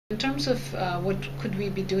In terms of what could we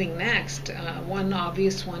be doing next, one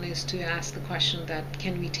obvious one is to ask the question that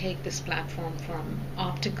can we take this platform from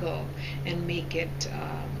optical and make it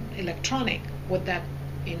electronic? What that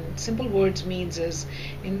in simple words means is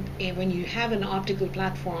when you have an optical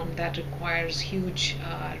platform that requires huge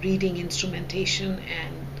reading instrumentation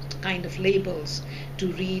and kind of labels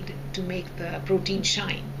to read to make the protein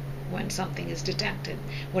shine when something is detected.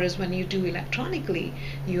 Whereas when you do electronically,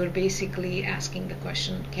 you're basically asking the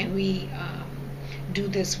question, can we do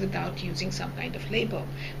this without using some kind of label?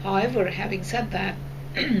 However, having said that,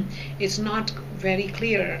 it's not very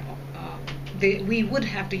clear. We would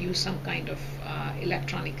have to use some kind of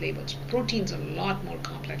electronic labels. Proteins are a lot more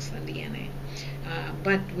complex than DNA.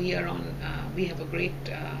 But we have a great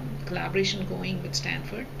collaboration going with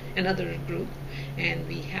Stanford, another group, and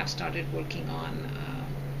we have started working on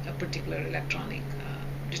a particular electronic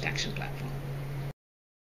detection platform.